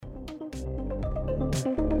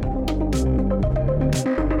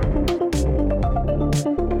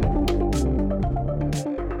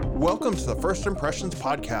Welcome to the First Impressions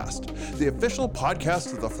Podcast, the official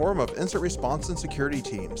podcast of the Forum of Incident Response and Security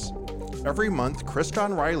Teams. Every month, Chris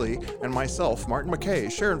John Riley and myself, Martin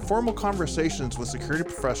McKay, share informal conversations with security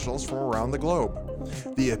professionals from around the globe.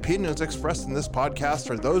 The opinions expressed in this podcast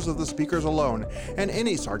are those of the speakers alone, and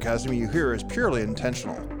any sarcasm you hear is purely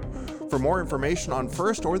intentional. For more information on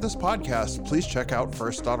FIRST or this podcast, please check out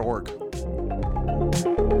first.org.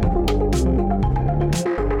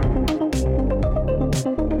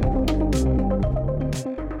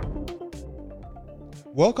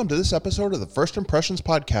 Welcome to this episode of the First Impressions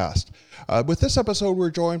Podcast. With this episode,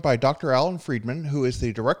 we're joined by Dr. Alan Friedman, who is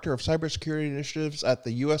the Director of Cybersecurity Initiatives at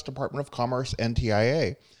the U.S. Department of Commerce,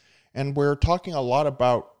 NTIA. And we're talking a lot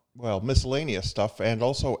about, miscellaneous stuff and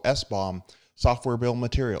also SBOM, Software Bill of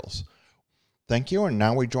Materials. Thank you, and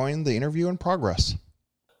now we join the interview in progress.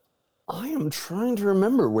 I am trying to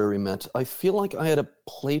remember where we met. I feel like I had a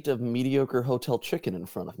plate of mediocre hotel chicken in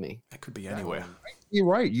front of me. That could be anywhere. You're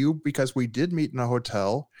right, because we did meet in a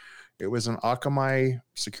hotel. It was an Akamai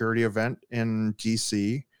security event in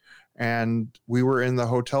DC, and we were in the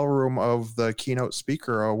hotel room of the keynote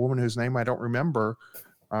speaker, a woman whose name I don't remember.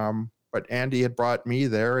 But Andy had brought me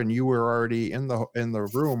there, and you were already in the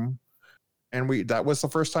room, and that was the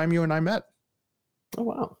first time you and I met. Oh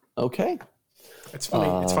wow! Okay. It's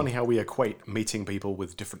funny. It's funny how we equate meeting people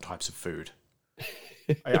with different types of food.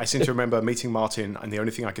 I seem to remember meeting Martin, and the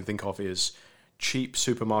only thing I can think of is cheap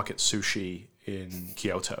supermarket sushi in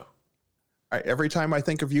Kyoto. Every time I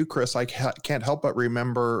think of you, Chris, I can't help but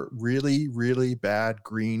remember really, really bad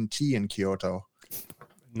green tea in Kyoto.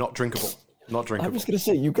 Not drinkable. Not drinkable. I was going to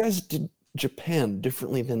say, you guys did Japan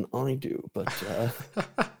differently than I do, but...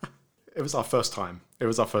 It was our first time.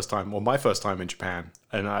 Well, my first time in Japan.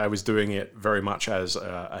 And I was doing it very much as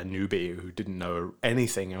a newbie who didn't know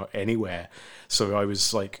anything or anywhere. So I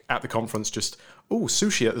was like at the conference just,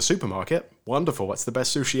 sushi at the supermarket. Wonderful. What's the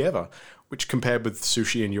best sushi ever? Which compared with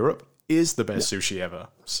sushi in Europe is the best sushi ever.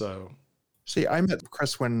 So... See, I met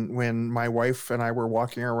Chris when my wife and I were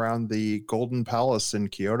walking around the Golden Palace in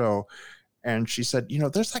Kyoto. And she said,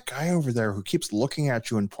 there's that guy over there who keeps looking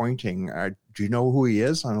at you and pointing. Do you know who he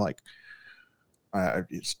is? I'm like...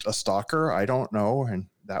 it's a stalker. I don't know. And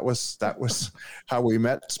that was how we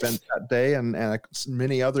met, spent that day, and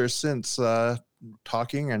many others since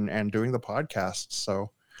talking and doing the podcast.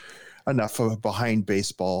 So enough of behind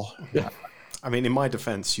baseball. Yeah. I mean, in my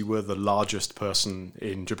defense, you were the largest person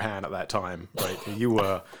in Japan at that time, right? You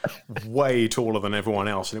were way taller than everyone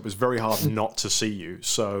else, and it was very hard not to see you.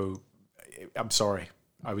 So I'm sorry.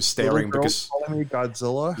 I was staring because calling me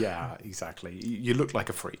Godzilla. Yeah, exactly. You look like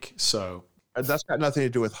a freak. So that's got nothing to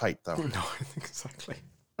do with height, though. No, exactly.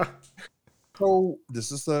 So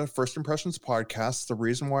this is the First Impressions Podcast. The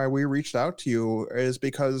reason why we reached out to you is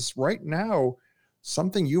because right now,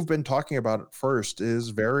 something you've been talking about at first is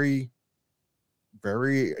very,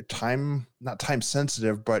 very not time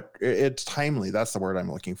sensitive, but it's timely. That's the word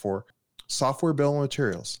I'm looking for. Software Bill of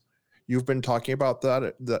Materials. You've been talking about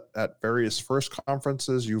that at various FIRST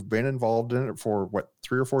conferences. You've been involved in it for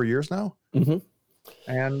 3 or 4 years now? Mm-hmm.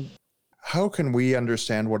 And how can we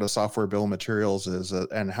understand what a software bill of materials is,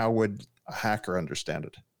 and how would a hacker understand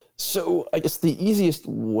it? So I guess the easiest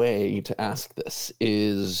way to ask this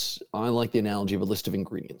is, I like the analogy of a list of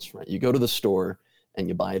ingredients, right? You go to the store and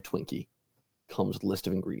you buy a Twinkie, comes with a list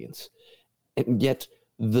of ingredients. And yet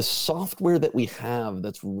the software that we have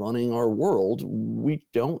that's running our world, we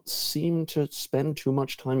don't seem to spend too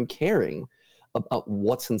much time caring about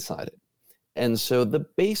what's inside it. And so the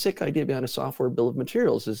basic idea behind a software bill of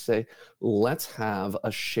materials is say, let's have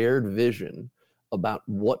a shared vision about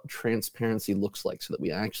what transparency looks like so that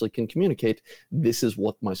we actually can communicate, this is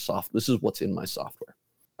what's in my software.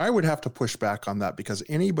 I would have to push back on that, because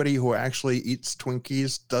anybody who actually eats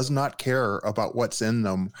Twinkies does not care about what's in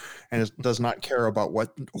them, and does not care about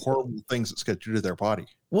what horrible things it's going to do to their body.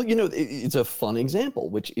 Well, it's a fun example,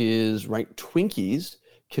 which is, right, Twinkies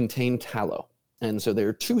contain tallow. And so there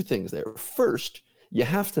are two things there. First, you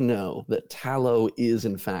have to know that tallow is,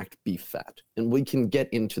 in fact, beef fat. And we can get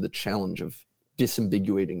into the challenge of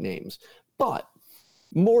disambiguating names. But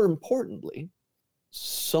more importantly,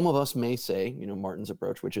 some of us may say, Martin's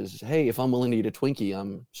approach, which is, hey, if I'm willing to eat a Twinkie,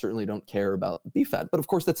 I certainly don't care about beef fat. But of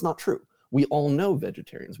course, that's not true. We all know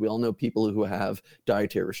vegetarians. We all know people who have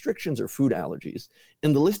dietary restrictions or food allergies.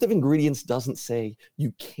 And the list of ingredients doesn't say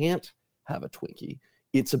you can't have a Twinkie.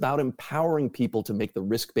 It's about empowering people to make the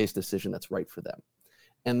risk-based decision that's right for them.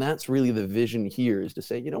 And that's really the vision here, is to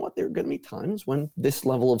say, you know what, there are going to be times when this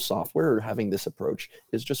level of software or having this approach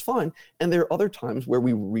is just fine. And there are other times where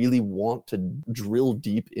we really want to drill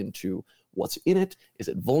deep into what's in it. Is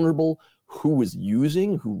it vulnerable? Who is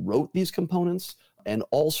using, who wrote these components, and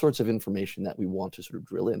all sorts of information that we want to sort of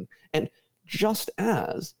drill in. And just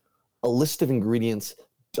as a list of ingredients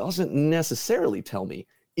doesn't necessarily tell me,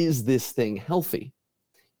 is this thing healthy?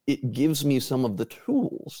 It gives me some of the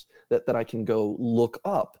tools that I can go look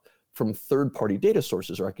up from third-party data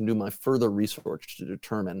sources, or I can do my further research to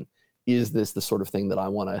determine, is this the sort of thing that I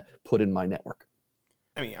want to put in my network?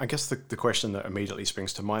 I mean, I guess the question that immediately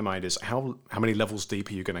springs to my mind is how many levels deep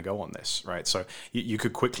are you going to go on this, right? So you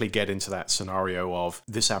could quickly get into that scenario of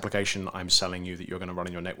this application I'm selling you that you're going to run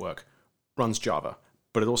in your network runs Java,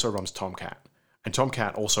 but it also runs Tomcat. And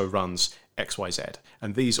Tomcat also runs XYZ.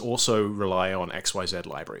 And these also rely on XYZ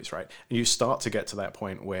libraries, right? And you start to get to that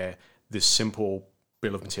point where this simple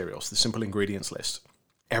bill of materials, the simple ingredients list,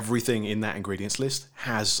 everything in that ingredients list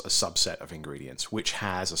has a subset of ingredients, which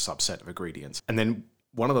has a subset of ingredients. And then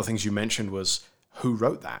one of the things you mentioned was who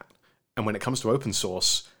wrote that. And when it comes to open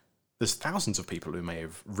source, there's thousands of people who may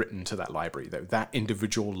have written to that library. That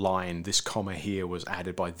individual line, this comma here was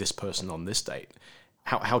added by this person on this date.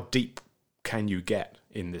 How deep can you get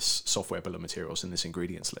in this software bill of materials, in this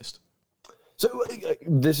ingredients list? So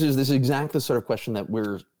this is exactly the sort of question that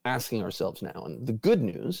we're asking ourselves now. And the good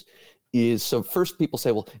news is, so first people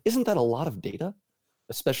say, well, isn't that a lot of data?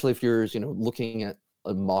 Especially if you're looking at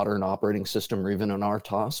a modern operating system, or even an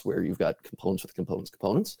RTOS, where you've got components with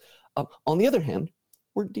components. On the other hand,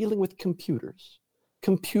 we're dealing with computers.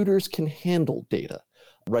 Computers can handle data,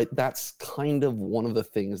 right? That's kind of one of the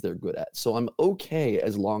things they're good at. So I'm okay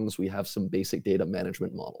as long as we have some basic data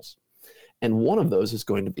management models. And one of those is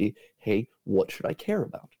going to be, hey, what should I care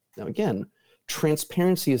about? Now, again,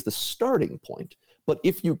 transparency is the starting point. But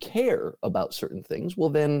if you care about certain things, well,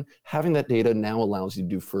 then having that data now allows you to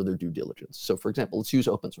do further due diligence. So for example, let's use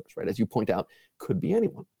open source, right? As you point out, could be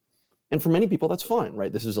anyone. And for many people, that's fine,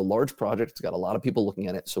 right? This is a large project. It's got a lot of people looking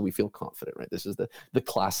at it, so we feel confident, right? This is the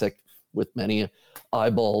classic, with many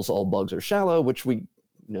eyeballs, all bugs are shallow, which we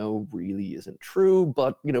know really isn't true.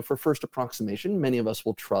 But for first approximation, many of us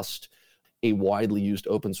will trust a widely used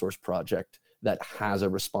open source project that has a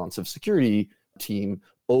responsive security team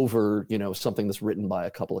over something that's written by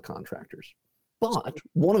a couple of contractors. But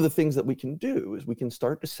one of the things that we can do is we can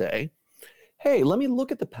start to say, hey, let me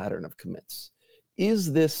look at the pattern of commits.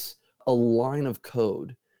 Is this a line of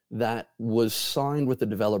code that was signed with a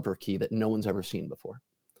developer key that no one's ever seen before?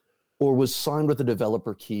 Or was signed with a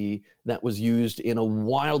developer key that was used in a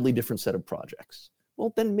wildly different set of projects?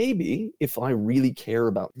 Well, then maybe if I really care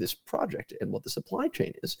about this project and what the supply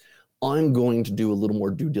chain is, I'm going to do a little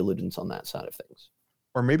more due diligence on that side of things.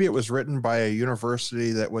 Or maybe it was written by a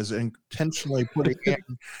university that was intentionally putting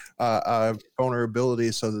in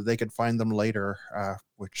vulnerability so that they could find them later,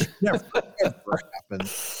 which never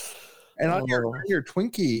happens. And on your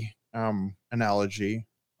Twinkie analogy,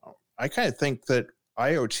 I kind of think that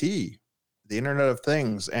IoT, the Internet of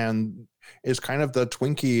Things, and is kind of the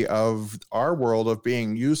Twinkie of our world of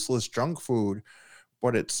being useless junk food,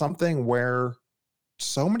 but it's something where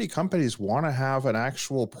so many companies want to have an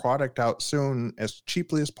actual product out soon, as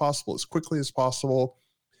cheaply as possible, as quickly as possible.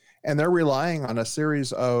 And they're relying on a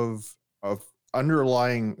series of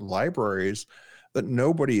underlying libraries that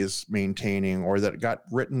nobody is maintaining, or that got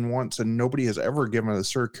written once and nobody has ever given a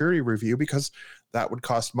security review, because that would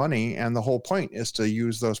cost money. And the whole point is to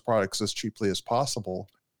use those products as cheaply as possible.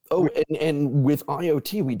 Oh, and with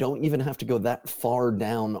IoT, we don't even have to go that far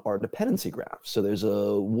down our dependency graph. So there's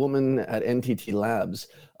a woman at NTT Labs,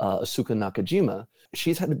 Asuka Nakajima.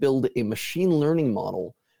 She's had to build a machine learning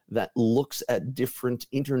model that looks at different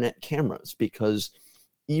internet cameras, because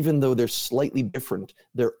even though they're slightly different,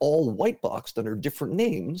 they're all white boxed under different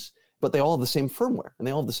names, but they all have the same firmware and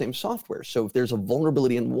they all have the same software. So if there's a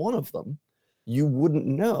vulnerability in one of them, you wouldn't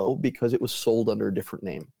know because it was sold under a different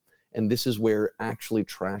name. And this is where actually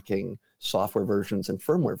tracking software versions and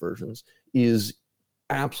firmware versions is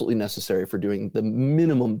absolutely necessary for doing the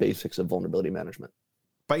minimum basics of vulnerability management.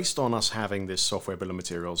 Based on us having this software bill of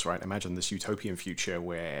materials, right? Imagine this utopian future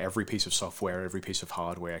where every piece of software, every piece of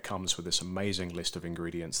hardware comes with this amazing list of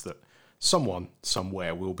ingredients that someone,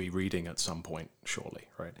 somewhere will be reading at some point, surely,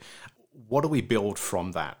 right? What do we build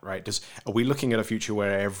from that, right? Are we looking at a future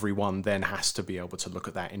where everyone then has to be able to look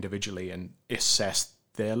at that individually and assess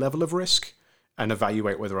their level of risk and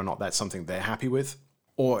evaluate whether or not that's something they're happy with?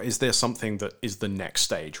 Or is there something that is the next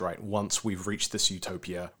stage, right? Once we've reached this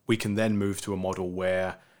utopia, we can then move to a model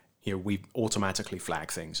where we automatically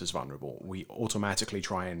flag things as vulnerable. We automatically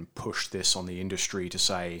try and push this on the industry to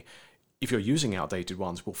say, if you're using outdated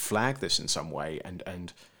ones, we'll flag this in some way.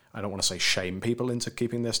 And I don't want to say shame people into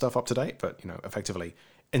keeping their stuff up to date, but, effectively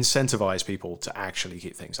incentivize people to actually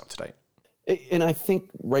keep things up to date. And I think,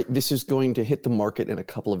 this is going to hit the market in a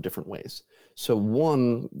couple of different ways. So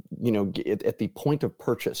one, at the point of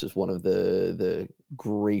purchase is one of the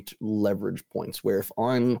great leverage points where if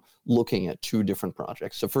I'm looking at two different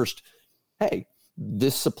projects, so first, hey,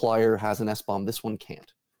 this supplier has an SBOM, this one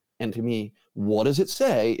can't. And to me, what does it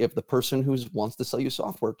say if the person who wants to sell you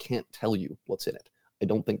software can't tell you what's in it? I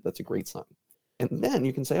don't think that's a great sign. And then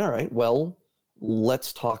you can say, all right, well,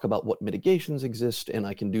 let's talk about what mitigations exist, and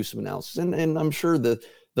I can do some analysis. And I'm sure the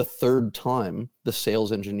third time the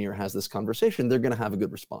sales engineer has this conversation, they're going to have a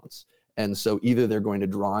good response. And so either they're going to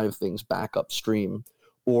drive things back upstream,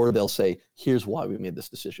 or they'll say, here's why we made this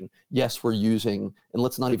decision. Yes, we're using, and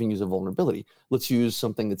let's not even use a vulnerability. Let's use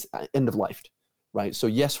something that's end of life, right? So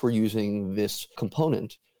yes, we're using this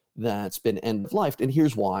component that's been end of life, and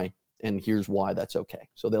here's why that's okay.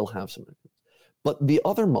 So they'll have some. But the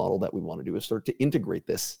other model that we want to do is start to integrate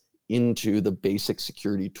this into the basic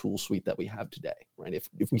security tool suite that we have today, right?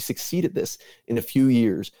 If we succeed at this, in a few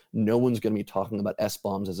years, no one's going to be talking about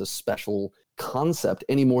SBOMs as a special concept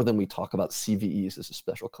any more than we talk about CVEs as a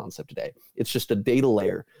special concept today. It's just a data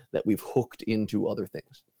layer that we've hooked into other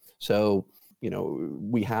things. So,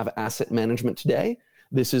 we have asset management today.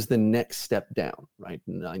 This is the next step down, right?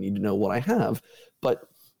 And I need to know what I have, but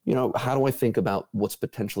how do I think about what's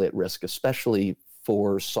potentially at risk, especially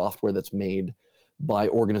for software that's made by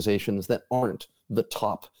organizations that aren't the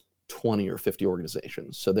top 20 or 50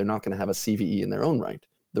 organizations? So they're not going to have a CVE in their own right.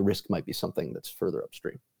 The risk might be something that's further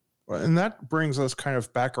upstream. Well, and that brings us kind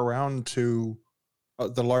of back around to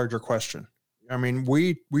the larger question. I mean,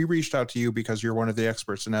 we reached out to you because you're one of the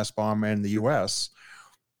experts in SBOM in the US,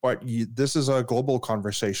 but this is a global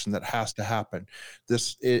conversation that has to happen.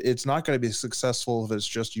 It's not going to be successful if it's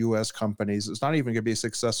just U.S. companies. It's not even going to be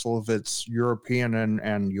successful if it's European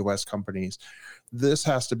and U.S. companies. This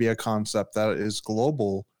has to be a concept that is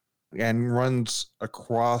global and runs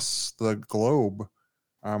across the globe.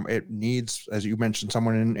 It needs, as you mentioned,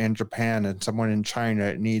 someone in Japan and someone in China.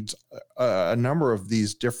 It needs a number of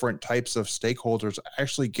these different types of stakeholders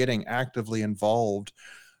actually getting actively involved.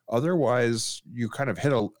 Otherwise, you kind of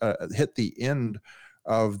hit the end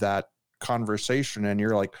of that conversation, and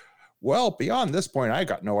you're like, well, beyond this point, I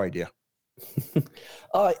got no idea.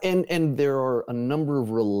 And there are a number of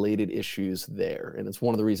related issues there, and it's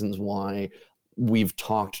one of the reasons why we've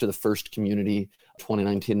talked to the FIRST community.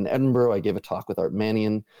 2019 in Edinburgh, I gave a talk with Art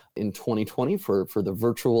Mannion. In 2020, for the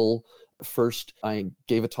virtual FIRST, I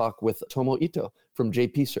gave a talk with Tomo Ito from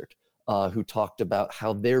JP-Cert. Who talked about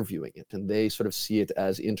how they're viewing it, and they sort of see it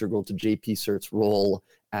as integral to JP-Cert's role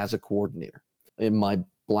as a coordinator. In my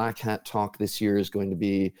Black Hat talk this year is going to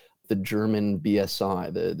be the German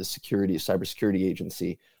BSI, the cybersecurity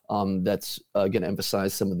agency, that's going to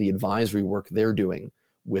emphasize some of the advisory work they're doing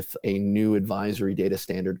with a new advisory data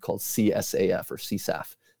standard called CSAF or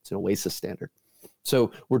CSAF. It's an OASIS standard.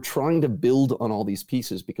 So we're trying to build on all these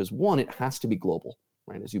pieces because, one, it has to be global,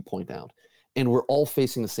 right, as you point out. And we're all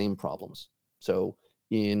facing the same problems. So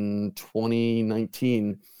in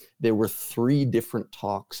 2019, there were 3 different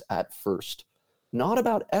talks at FIRST, not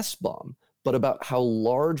about SBOM, but about how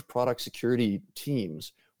large product security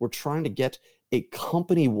teams were trying to get a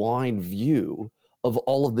company-wide view of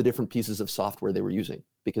all of the different pieces of software they were using.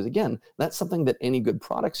 Because again, that's something that any good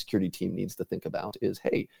product security team needs to think about is,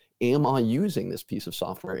 hey, am I using this piece of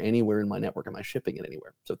software anywhere in my network? Am I shipping it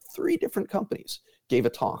anywhere? So 3 different companies gave a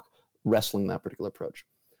talk wrestling that particular approach.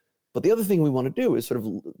 But the other thing we want to do is sort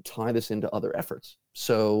of tie this into other efforts.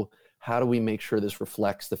 So how do we make sure this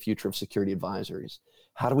reflects the future of security advisories?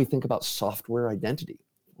 How do we think about software identity?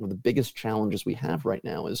 One of the biggest challenges we have right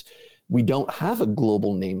now is we don't have a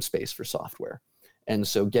global namespace for software. And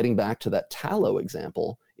so getting back to that Tallow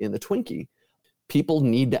example in the Twinkie, people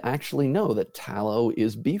need to actually know that Tallow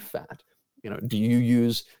is beef fat. Do you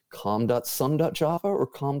use com.sun.java or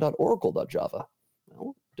com.oracle.java?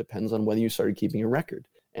 Well, depends on whether you started keeping a record.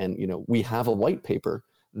 And, we have a white paper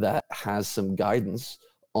that has some guidance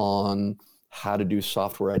on how to do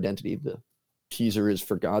software identity. The teaser is,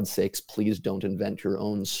 for God's sakes, please don't invent your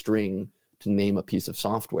own string to name a piece of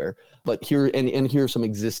software. But here are some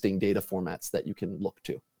existing data formats that you can look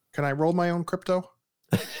to. Can I roll my own crypto?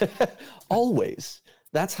 Always.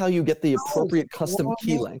 That's how you get the appropriate custom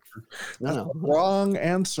key length. No. Wrong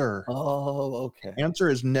answer. Oh, okay. Answer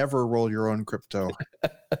is never roll your own crypto.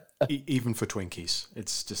 Even for Twinkies,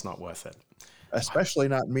 it's just not worth it. especially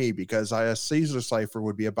not me, because a Caesar cipher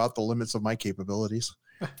would be about the limits of my capabilities.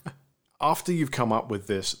 After you've come up with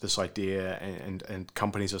this idea and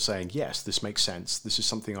companies are saying, yes, this makes sense, this is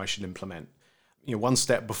something I should implement. One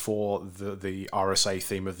step before the RSA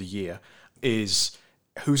theme of the year is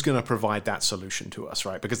who's going to provide that solution to us,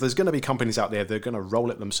 right? Because there's going to be companies out there that are going to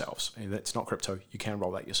roll it themselves. And it's not crypto. You can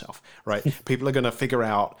roll that yourself, right? People are going to figure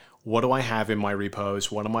out, what do I have in my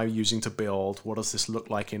repos? What am I using to build? What does this look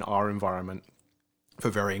like in our environment for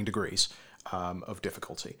varying degrees of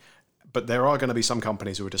difficulty? But there are going to be some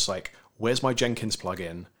companies who are just like, where's my Jenkins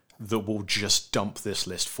plugin that will just dump this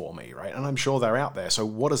list for me, right? And I'm sure they're out there. So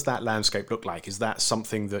what does that landscape look like? Is that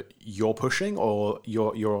something that you're pushing, or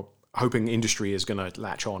you're hoping industry is going to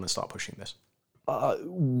latch on and start pushing this?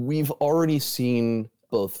 We've already seen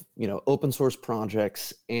both, open source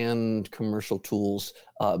projects and commercial tools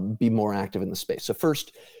be more active in the space. So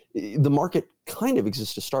first, the market kind of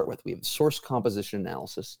exists to start with. We have source composition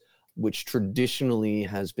analysis, which traditionally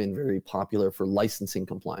has been very popular for licensing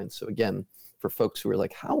compliance. So again, for folks who are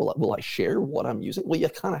like, how will I share what I'm using? Well, you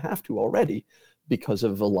kind of have to already because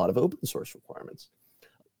of a lot of open source requirements.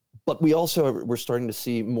 But we're starting to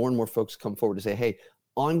see more and more folks come forward to say, hey,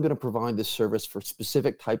 I'm going to provide this service for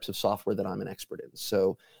specific types of software that I'm an expert in.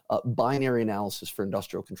 So binary analysis for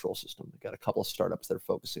industrial control system. We've got a couple of startups that are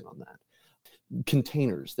focusing on that.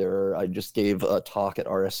 Containers. I just gave a talk at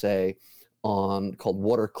RSA called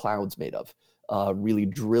What Are Clouds Made Of? Really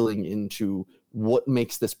drilling into what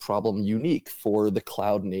makes this problem unique for the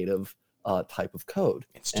cloud native type of code.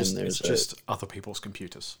 It's just other people's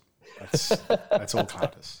computers. That's all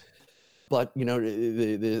cloud is. But,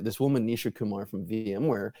 this woman, Nisha Kumar from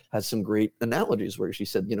VMware, has some great analogies where she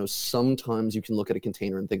said, sometimes you can look at a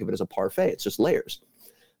container and think of it as a parfait. It's just layers.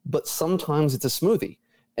 But sometimes it's a smoothie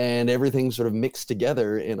and everything's sort of mixed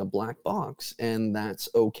together in a black box. And that's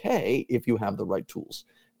okay if you have the right tools.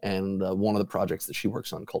 And one of the projects that she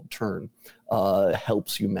works on called Turn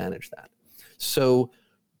helps you manage that. So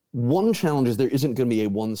one challenge is there isn't going to be a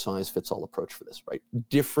one-size-fits-all approach for this, right?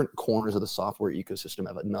 Different corners of the software ecosystem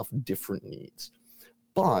have enough different needs.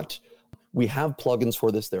 But we have plugins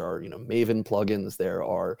for this. There are, Maven plugins. There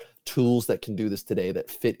are tools that can do this today that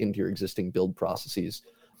fit into your existing build processes.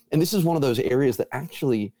 And this is one of those areas that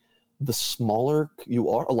actually, the smaller you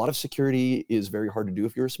are, a lot of security is very hard to do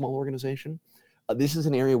if you're a small organization. This is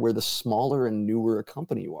an area where the smaller and newer a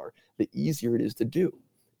company you are, the easier it is to do.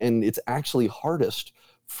 And it's actually hardest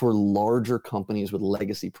for larger companies with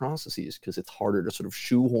legacy processes because it's harder to sort of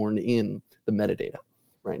shoehorn in the metadata,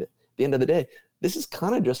 right? At the end of the day, this is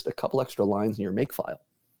kind of just a couple extra lines in your makefile,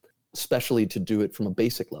 especially to do it from a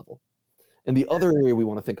basic level. And the other area we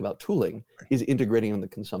want to think about tooling is integrating on the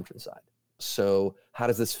consumption side. So how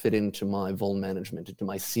does this fit into my vuln management, into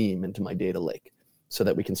my SIEM, into my data lake, so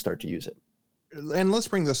that we can start to use it? And let's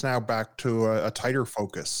bring this now back to a tighter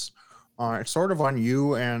focus. It's sort of on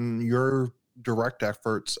you and your direct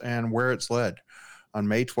efforts and where it's led. On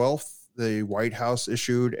May 12th, the White House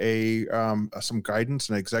issued some guidance,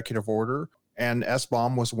 an executive order, and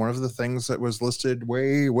SBOM was one of the things that was listed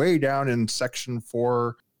way down in section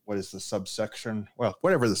 4. What is the subsection? Well,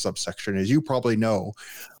 whatever the subsection is, you probably know.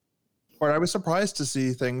 But I was surprised to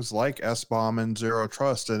see things like SBOM and Zero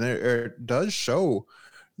Trust, and it does show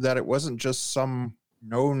that it wasn't just some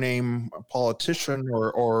no-name politician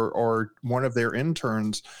or one of their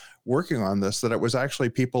interns working on this, that it was actually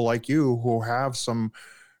people like you who have some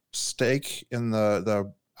stake in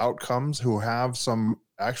the outcomes, who have some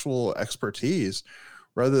actual expertise,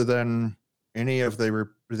 rather than any of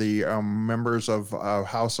the members of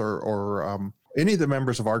House or any of the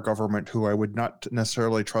members of our government who I would not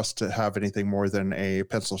necessarily trust to have anything more than a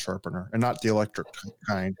pencil sharpener, and not the electric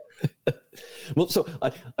kind. Well, so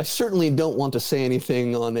I certainly don't want to say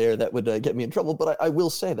anything on air that would get me in trouble, but I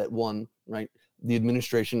will say that the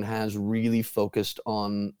administration has really focused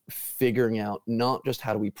on figuring out not just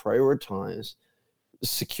how do we prioritize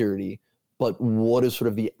security, but what is sort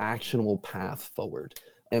of the actionable path forward.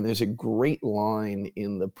 And there's a great line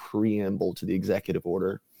in the preamble to the executive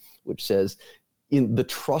order, which says, in the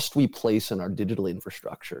trust we place in our digital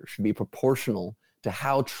infrastructure should be proportional to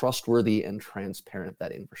how trustworthy and transparent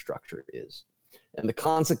that infrastructure is. And the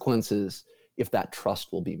consequences if that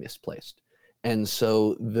trust will be misplaced. And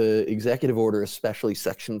so the executive order, especially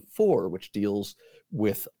section 4, which deals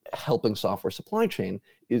with helping software supply chain,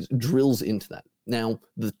 drills into that. Now,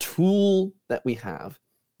 the tool that we have,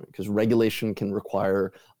 because regulation can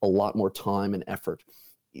require a lot more time and effort.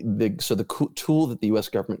 So the tool that the US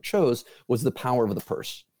government chose was the power of the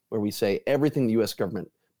purse, where we say everything the US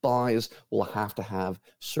government buys will have to have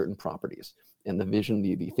certain properties. And the vision,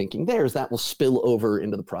 the thinking there is that will spill over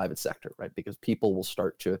into the private sector, right? Because people will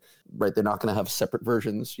start to, right, they're not going to have separate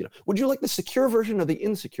versions. Would you like the secure version or the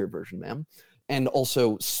insecure version, ma'am? And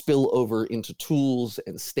also spill over into tools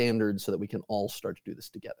and standards so that we can all start to do this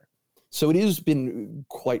together. So it has been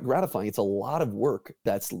quite gratifying. It's a lot of work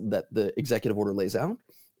that the executive order lays out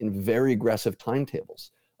in very aggressive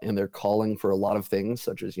timetables. And they're calling for a lot of things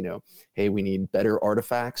such as, hey, we need better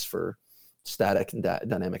artifacts for static and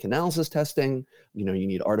dynamic analysis testing. You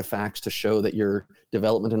need artifacts to show that your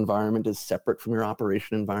development environment is separate from your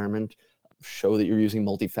operation environment, show that you're using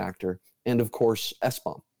multi-factor, and of course,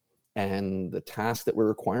 SBOM. And the task that we're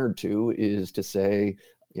required to is to say,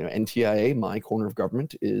 NTIA, my corner of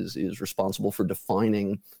government, is responsible for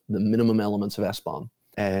defining the minimum elements of SBOM.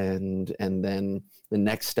 And then the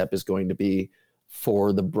next step is going to be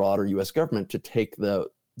for the broader US government to take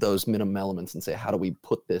those minimum elements and say, how do we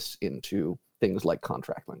put this into things like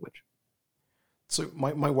contract language? So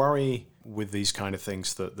my worry with these kind of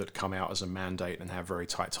things that come out as a mandate and have very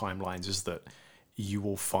tight timelines is that you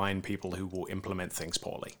will find people who will implement things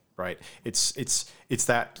poorly, right? It's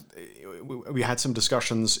that we had some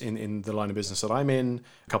discussions in the line of business that I'm in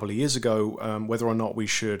a couple of years ago, whether or not we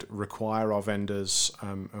should require our vendors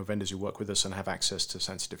who work with us and have access to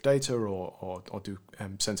sensitive data or do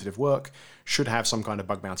sensitive work should have some kind of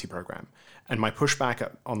bug bounty program. And my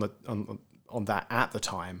pushback on that at the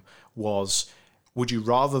time was, would you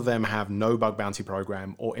rather them have no bug bounty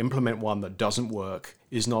program or implement one that doesn't work,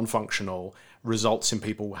 is non-functional, results in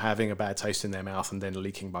people having a bad taste in their mouth and then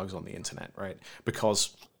leaking bugs on the internet, right?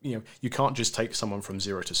 Because you can't just take someone from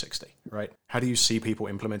 0 to 60, right? How do you see people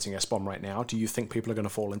implementing SBOM right now? Do you think people are going to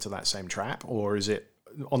fall into that same trap, or is it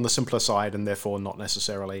on the simpler side and therefore not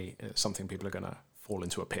necessarily something people are going to fall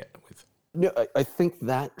into a pit with? No, I think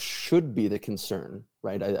that should be the concern,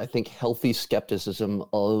 right? I think healthy skepticism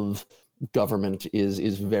of government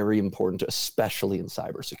is very important, especially in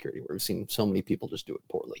cybersecurity, where we've seen so many people just do it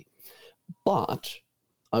poorly. But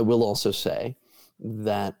I will also say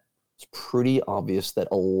that it's pretty obvious that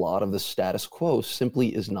a lot of the status quo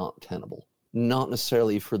simply is not tenable. Not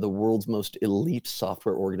necessarily for the world's most elite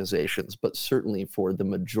software organizations, but certainly for the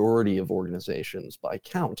majority of organizations by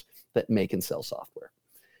count that make and sell software.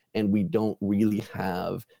 And we don't really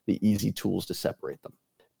have the easy tools to separate them.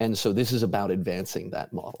 And so this is about advancing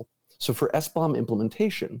that model. So for SBOM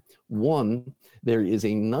implementation, one, there is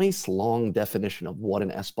a nice long definition of what an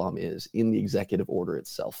SBOM is in the executive order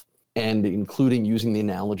itself, and including using the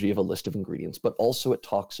analogy of a list of ingredients, but also it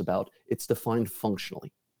talks about it's defined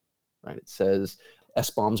functionally, right? It says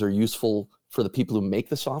SBOMs are useful for the people who make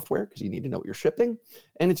the software because you need to know what you're shipping,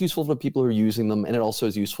 and it's useful for the people who are using them, and it also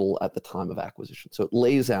is useful at the time of acquisition. So it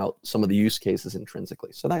lays out some of the use cases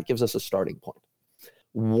intrinsically. So that gives us a starting point.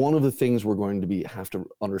 One of the things we're going to have to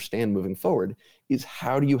understand moving forward is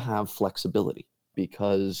how do you have flexibility?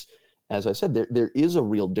 Because, as I said, there is a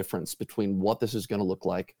real difference between what this is going to look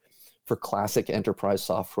like for classic enterprise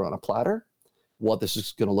software on a platter, what this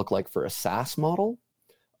is going to look like for a SaaS model,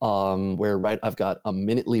 where, right, I've got a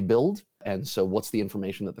minutely build, and so what's the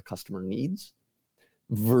information that the customer needs,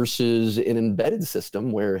 versus an embedded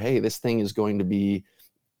system where, hey, this thing is going to be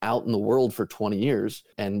out in the world for 20 years,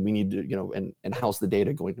 and we need to, and how's the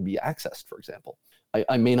data going to be accessed, for example?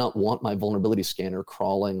 I may not want my vulnerability scanner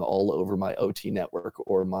crawling all over my OT network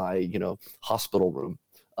or my, hospital room,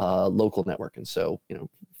 local network. And so,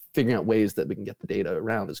 figuring out ways that we can get the data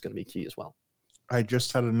around is going to be key as well. I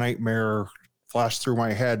just had a nightmare flash through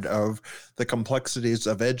my head of the complexities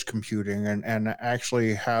of edge computing and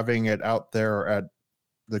actually having it out there at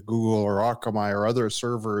the Google or Akamai or other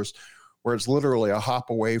servers where it's literally a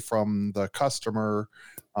hop away from the customer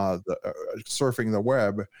surfing the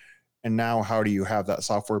web. And now how do you have that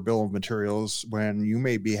software bill of materials when you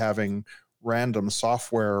may be having random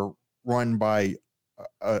software run by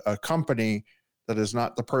a company that is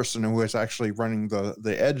not the person who is actually running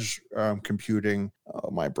the edge computing?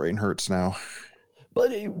 Oh, my brain hurts now.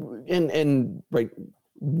 But, right,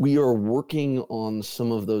 we are working on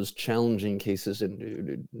some of those challenging cases, and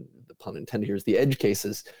the pun intended here is the edge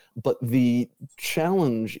cases. But the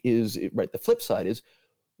challenge is, right, the flip side is,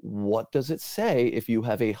 what does it say if you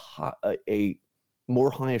have a more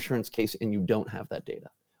high assurance case and you don't have that data,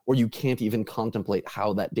 or you can't even contemplate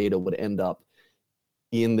how that data would end up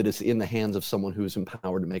in the hands of someone who's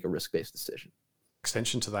empowered to make a risk-based decision?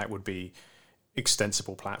 Extension to that would be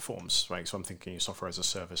extensible platforms, right? So I'm thinking software as a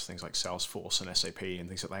service, things like Salesforce and SAP and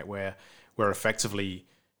things like that, where effectively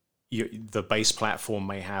the base platform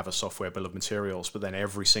may have a software bill of materials, but then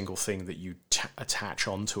every single thing that you attach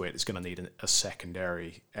onto it is going to need a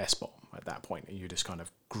secondary SBOM at that point, and you're just kind of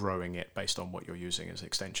growing it based on what you're using as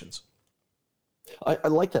extensions. I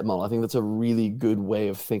like that model. I think that's a really good way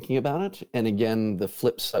of thinking about it. And again, the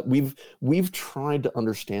flip side, we've tried to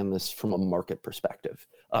understand this from a market perspective,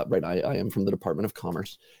 right? I am from the Department of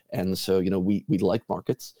Commerce, and so we like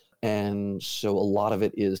markets, and so a lot of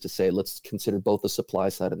it is to say let's consider both the supply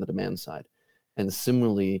side and the demand side. And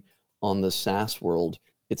similarly, on the SaaS world,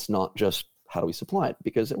 it's not just how do we supply it,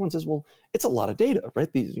 because everyone says, well, it's a lot of data,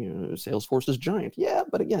 right? These Salesforce is giant, yeah,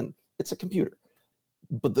 but again, it's a computer.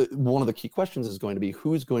 But one of the key questions is going to be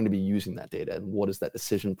who's going to be using that data and what does that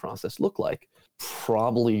decision process look like?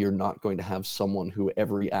 Probably you're not going to have someone who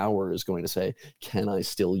every hour is going to say, can I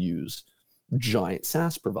still use giant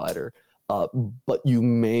SaaS provider? But you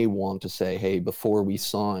may want to say, hey, before we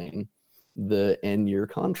sign the end-year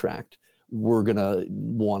contract, we're going to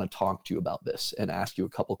want to talk to you about this and ask you a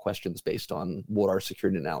couple questions based on what our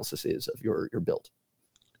security analysis is of your build.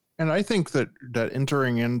 And I think that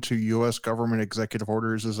entering into U.S. government executive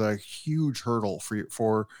orders is a huge hurdle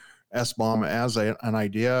for SBOM as an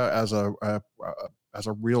idea, as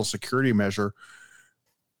a real security measure.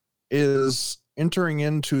 Is entering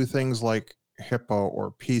into things like HIPAA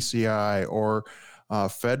or PCI or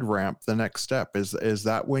FedRAMP the next step? Is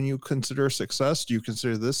that when you consider success? Do you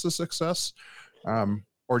consider this a success,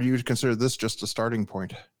 or do you consider this just a starting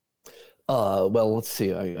point? Well, let's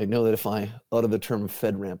see. I know that if I utter the term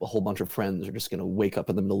FedRAMP, a whole bunch of friends are just going to wake up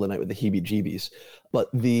in the middle of the night with the heebie-jeebies. But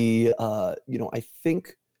I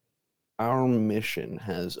think our mission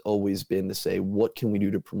has always been to say, what can we do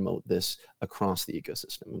to promote this across the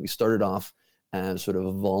ecosystem? And we started off as sort of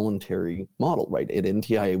a voluntary model, right? At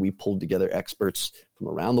NTIA, we pulled together experts from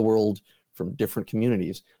around the world, from different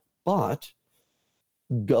communities, but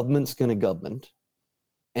government's going to government.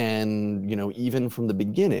 And, even from the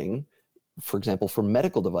beginning, for example, for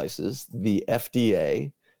medical devices, the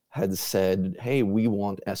FDA had said, hey, we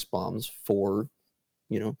want SBOMs for,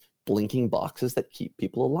 blinking boxes that keep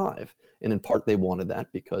people alive. And in part, they wanted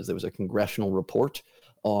that because there was a congressional report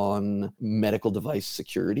on medical device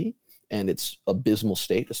security and its abysmal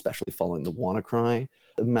state, especially following the WannaCry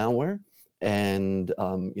malware. And,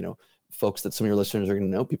 folks that some of your listeners are going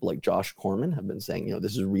to know, people like Josh Corman have been saying,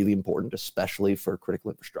 this is really important, especially for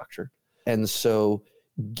critical infrastructure. And so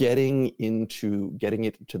getting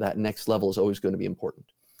it to that next level is always going to be important.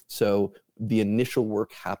 So the initial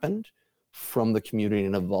work happened from the community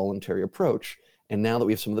in a voluntary approach. And now that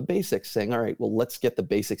we have some of the basics, saying, all right, well, let's get the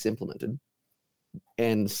basics implemented.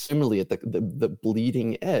 And similarly, at the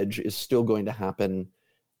bleeding edge is still going to happen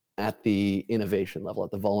at the innovation level,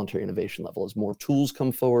 at the voluntary innovation level, as more tools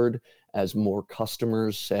come forward, as more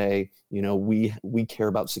customers say, we care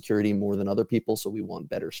about security more than other people, so we want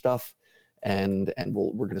better stuff. And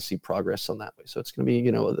we're going to see progress on that way. So it's going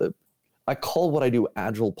to be, I call what I do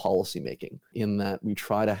agile policymaking, in that we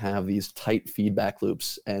try to have these tight feedback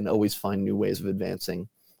loops and always find new ways of advancing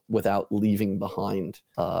without leaving behind,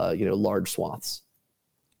 large swaths.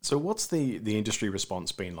 So what's the industry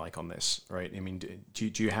response been like on this, right? I mean,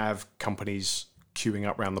 do you have companies queuing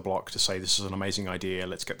up around the block to say, this is an amazing idea,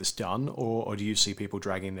 let's get this done? Or do you see people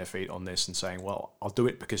dragging their feet on this and saying, well, I'll do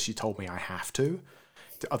it because you told me I have to?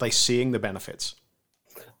 Are they seeing the benefits?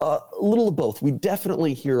 A little of both. We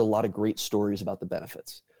definitely hear a lot of great stories about the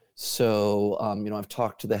benefits. So, I've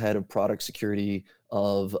talked to the head of product security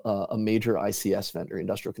of a major ICS vendor,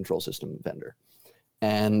 industrial control system vendor.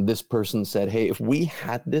 And this person said, hey, if we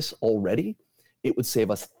had this already, it would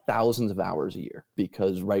save us thousands of hours a year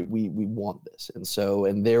because, right, we want this.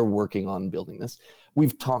 And they're working on building this.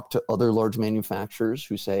 We've talked to other large manufacturers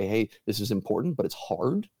who say, hey, this is important, but it's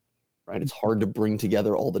hard. Right? It's hard to bring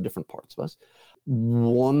together all the different parts of us.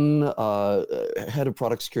 One head of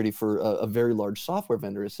product security for a very large software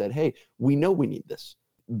vendor has said, hey, we know we need this.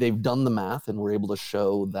 They've done the math and we're able to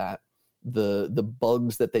show that the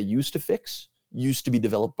bugs that they used to fix used to be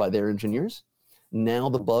developed by their engineers. Now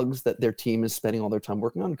the bugs that their team is spending all their time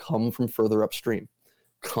working on come from further upstream,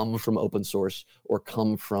 come from open source, or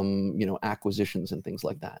come from acquisitions and things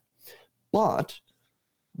like that. But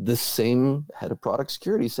the same head of product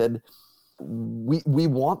security said, we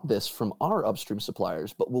want this from our upstream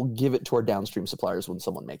suppliers, but we'll give it to our downstream suppliers when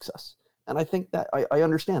someone makes us. And I think that I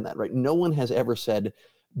understand that, right? No one has ever said,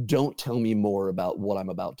 don't tell me more about what I'm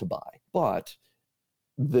about to buy. But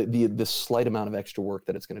the slight amount of extra work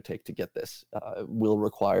that it's going to take to get this will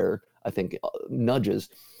require, I think, nudges.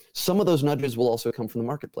 Some of those nudges will also come from the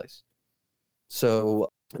marketplace. So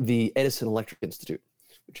the Edison Electric Institute,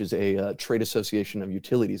 which is a trade association of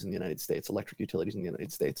utilities in the United States, electric utilities in the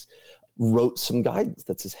United States, wrote some guidance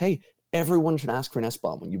that says, hey, everyone should ask for an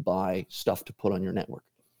SBOM when you buy stuff to put on your network.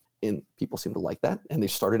 And people seem to like that, and they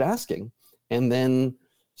started asking. And then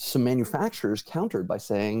some manufacturers countered by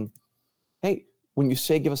saying, hey, when you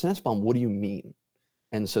say give us an SBOM, what do you mean?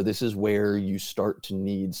 And so this is where you start to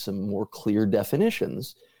need some more clear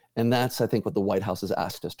definitions. And that's, I think, what the White House has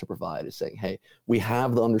asked us to provide, is saying, hey, we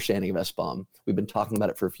have the understanding of SBOM. We've been talking about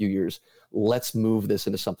it for a few years. Let's move this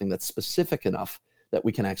into something that's specific enough that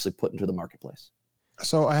we can actually put into the marketplace.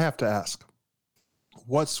 So I have to ask,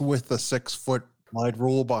 what's with the 6-foot slide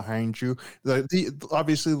rule behind you?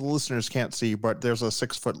 Obviously the listeners can't see, but there's a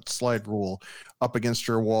 6-foot slide rule up against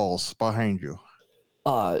your walls behind you.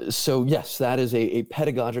 So yes, that is a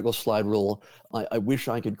pedagogical slide rule. I wish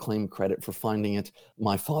I could claim credit for finding it.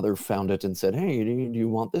 My father found it and said, hey, do you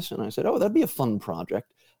want this? And I said, oh, that'd be a fun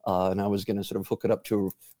project. And I was going to sort of hook it up to a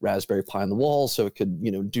Raspberry Pi on the wall so it could,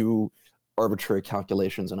 do arbitrary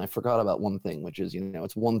calculations. And I forgot about one thing, which is,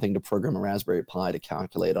 it's one thing to program a Raspberry Pi to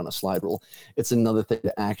calculate on a slide rule. It's another thing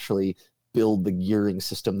to actually build the gearing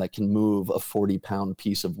system that can move a 40-pound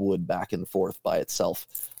piece of wood back and forth by itself.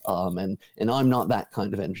 And I'm not that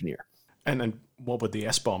kind of engineer. And then what would the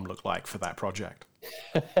SBOM look like for that project?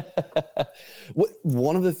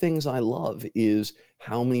 One of the things I love is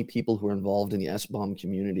how many people who are involved in the SBOM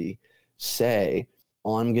community say,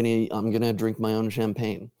 I'm gonna drink my own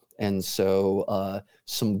champagne. And so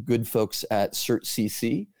some good folks at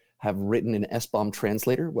CertCC have written an SBOM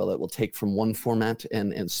translator. Well, it will take from one format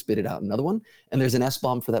and spit it out another one. And there's an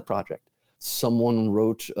SBOM for that project. Someone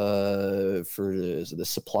wrote for the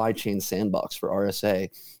supply chain sandbox for RSA.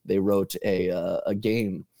 They wrote a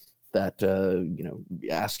game that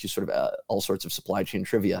asks you sort of all sorts of supply chain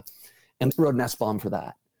trivia, and wrote an SBOM for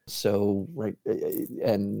that. So right,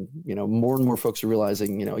 and more and more folks are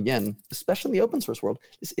realizing, again, especially in the open source world,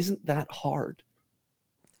 this isn't that hard.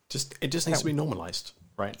 It just needs to be normalized,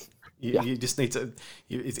 right? You just need to.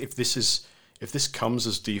 If this comes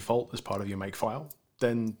as default as part of your makefile,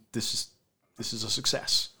 then this is a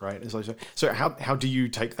success, right? So how do you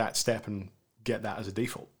take that step and get that as a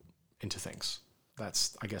default into things?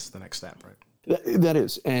 That's, I guess, the next step, right? That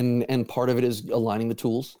is, and part of it is aligning the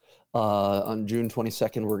tools. On June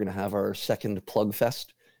 22nd, we're going to have our second Plug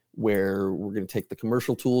Fest, where we're going to take the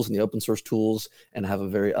commercial tools and the open source tools and have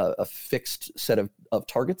a fixed set of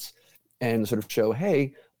targets, and sort of show,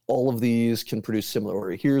 hey, all of these can produce similar,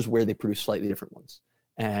 or here's where they produce slightly different ones,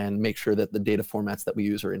 and make sure that the data formats that we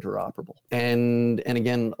use are interoperable. And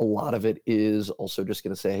again, a lot of it is also just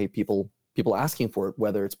going to say, hey, people asking for it,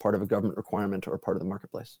 whether it's part of a government requirement or part of the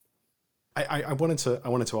marketplace. I wanted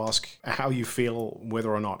to ask how you feel whether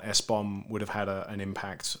or not SBOM would have had an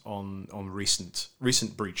impact on recent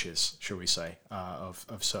breaches, shall we say, of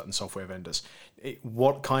certain software vendors.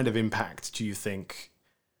 What kind of impact do you think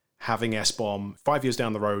having SBOM 5 years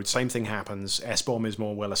down the road, same thing happens, SBOM is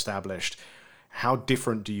more well established? How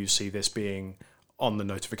different do you see this being on the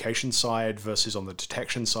notification side versus on the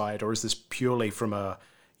detection side, or is this purely from a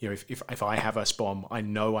if I have SBOM, I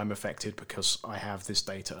know I'm affected because I have this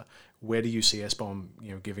data? Where do you see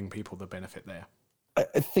SBOM, giving people the benefit there?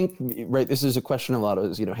 I think, right, this is a question a lot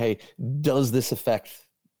of, hey, does this affect,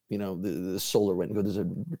 the SolarWinds? Does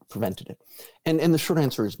it prevented it? And the short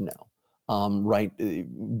answer is no. Right,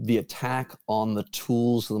 the attack on the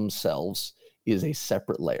tools themselves is a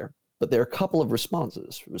separate layer. But there are a couple of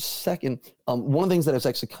responses. Second, one of the things that is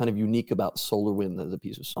actually kind of unique about SolarWinds as a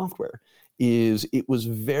piece of software is it was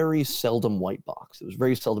very seldom white box. It was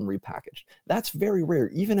very seldom repackaged. That's very rare.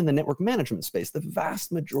 Even in the network management space, the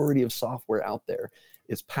vast majority of software out there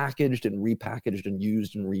is packaged and repackaged and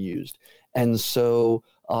used and reused. And so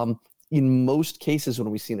in most cases, when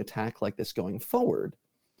we see an attack like this going forward,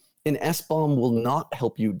 an SBOM will not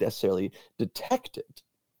help you necessarily detect it,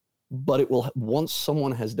 but it will, once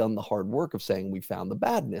someone has done the hard work of saying we found the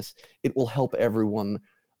badness, it will help everyone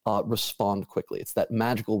respond quickly. It's that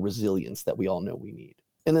magical resilience that we all know we need.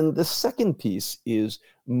 And then the second piece is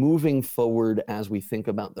moving forward as we think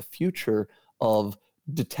about the future of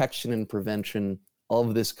detection and prevention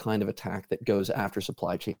of this kind of attack that goes after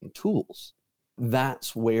supply chain tools.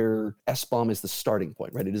 That's where SBOM is the starting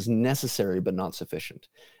point, right? It is necessary but not sufficient.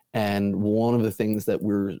 And one of the things that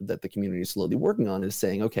the community is slowly working on is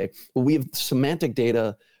saying, okay, well, we have semantic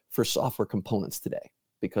data for software components today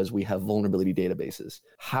because we have vulnerability databases.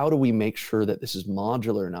 How do we make sure that this is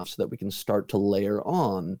modular enough so that we can start to layer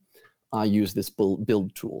on, I use this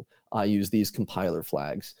build tool, I use these compiler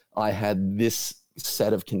flags, I had this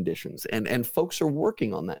set of conditions, and folks are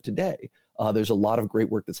working on that today. There's a lot of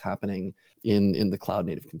great work that's happening in the cloud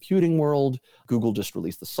native computing world. Google just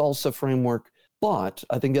released the SALSA framework. But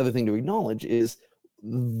I think the other thing to acknowledge is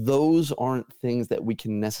those aren't things that we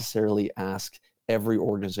can necessarily ask every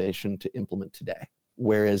organization to implement today.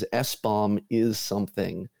 Whereas SBOM is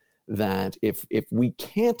something that if we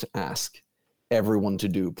can't ask everyone to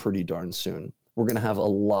do pretty darn soon, we're going to have a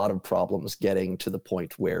lot of problems getting to the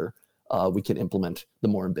point where we can implement the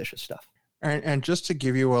more ambitious stuff. And just to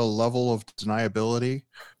give you a level of deniability,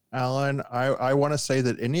 Alan, I want to say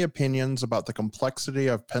that any opinions about the complexity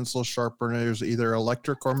of pencil sharpeners, either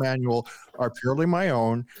electric or manual, are purely my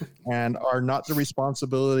own and are not the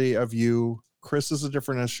responsibility of you. Chris is a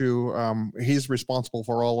different issue. He's responsible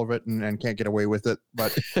for all of it and can't get away with it.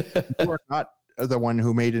 But you are not the one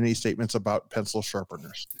who made any statements about pencil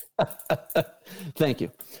sharpeners. Thank you.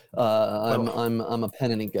 I'm a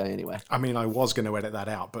pen and ink guy anyway. I mean, I was going to edit that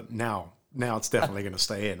out, but now it's definitely going to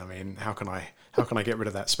stay in. I mean, how can I get rid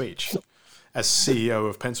of that speech? As CEO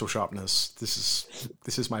of Pencil Sharpeners,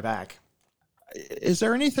 this is my bag. Is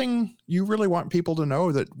there anything you really want people to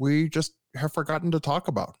know that we just have forgotten to talk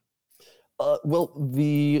about? Well,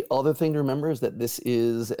 the other thing to remember is that this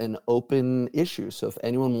is an open issue. So if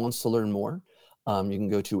anyone wants to learn more, you can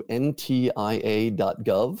go to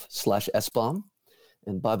ntia.gov/SBOM.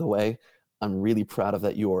 And by the way, I'm really proud of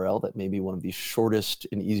that URL. That may be one of the shortest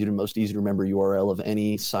and most easy to remember URL of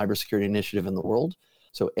any cybersecurity initiative in the world.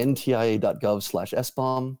 So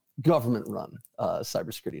ntia.gov/SBOM, government-run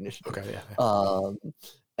cybersecurity initiative. Okay, yeah.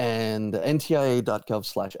 And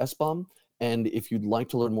ntia.gov/SBOM. And if you'd like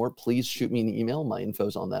to learn more, please shoot me an email. My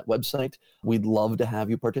info's on that website. We'd love to have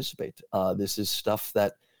you participate. This is stuff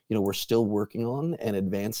that we're still working on and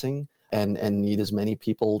advancing, and need as many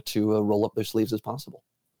people to roll up their sleeves as possible.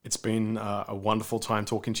 It's been a wonderful time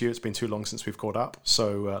talking to you. It's been too long since we've caught up,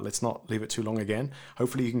 so let's not leave it too long again.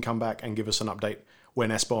 Hopefully you can come back and give us an update when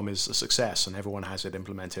SBOM is a success and everyone has it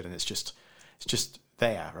implemented and it's just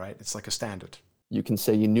there, right? It's like a standard. You can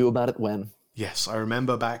say you knew about it when. Yes, I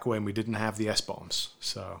remember back when we didn't have the SBOMs.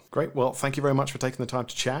 So great. Well, thank you very much for taking the time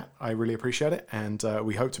to chat. I really appreciate it. And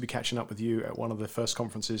we hope to be catching up with you at one of the first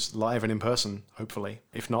conferences live and in person, hopefully.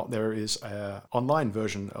 If not, there is an online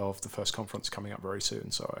version of the first conference coming up very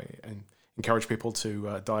soon. So I encourage people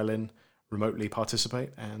to dial in, remotely participate,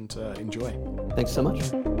 and enjoy. Thanks so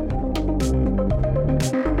much.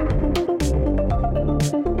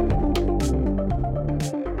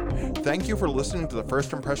 Thank you for listening to the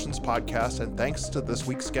First Impressions podcast, and thanks to this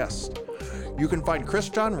week's guest. You can find Chris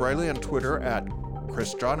John Riley on Twitter at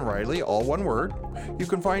Chris John Riley, all one word. You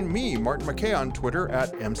can find me, Martin McKay, on Twitter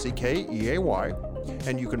at MCKEAY,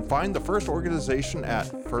 and you can find the First organization at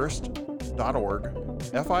first.org,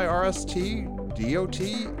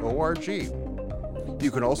 FIRST.org.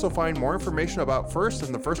 You can also find more information about First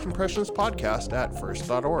and the First Impressions podcast at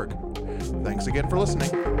first.org. Thanks again for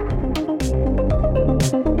listening.